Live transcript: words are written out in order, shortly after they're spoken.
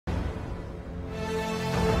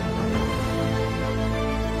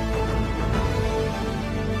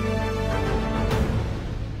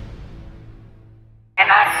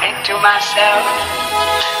to myself,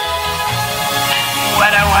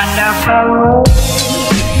 what a wonderful world.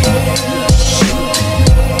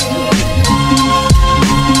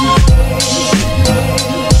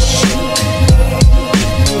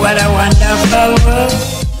 What a wonderful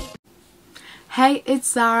world. Hey, it's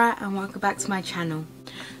Sara and welcome back to my channel.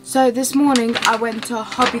 So this morning I went to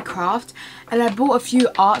Hobbycraft and I bought a few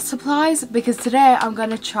art supplies because today I'm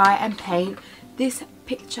going to try and paint this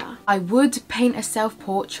picture. I would paint a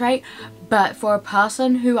self-portrait, but for a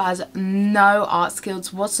person who has no art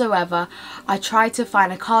skills whatsoever, I tried to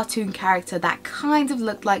find a cartoon character that kind of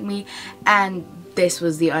looked like me, and this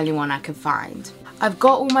was the only one I could find. I've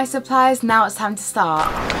got all my supplies, now it's time to start.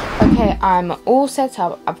 Okay, I'm all set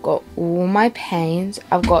up. I've got all my paints,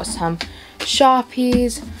 I've got some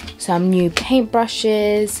Sharpies, some new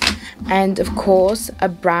paintbrushes, and of course a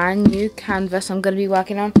brand new canvas I'm going to be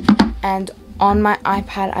working on. And on my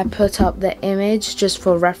iPad I put up the image just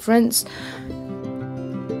for reference.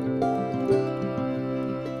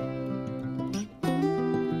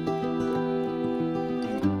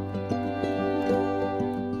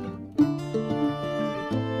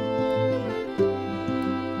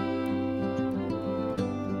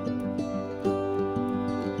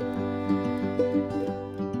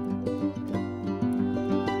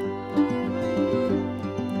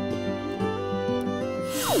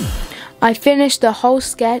 I finished the whole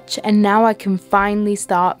sketch and now I can finally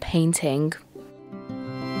start painting.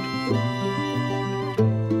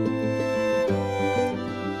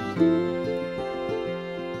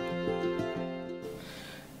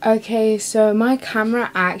 Okay, so my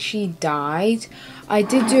camera actually died. I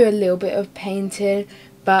did do a little bit of painting,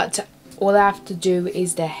 but all I have to do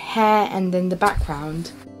is the hair and then the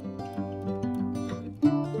background.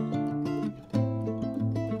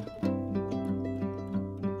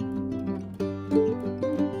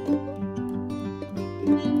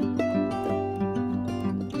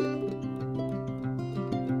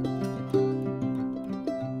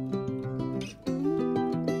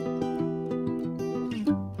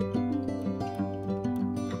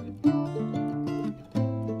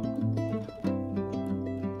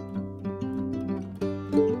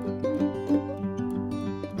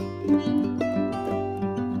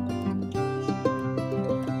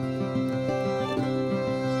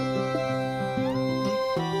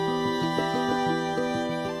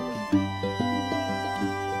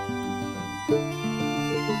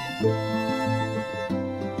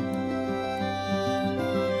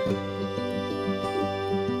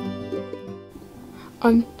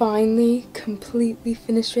 I'm finally completely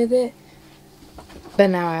finished with it, but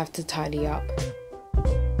now I have to tidy up.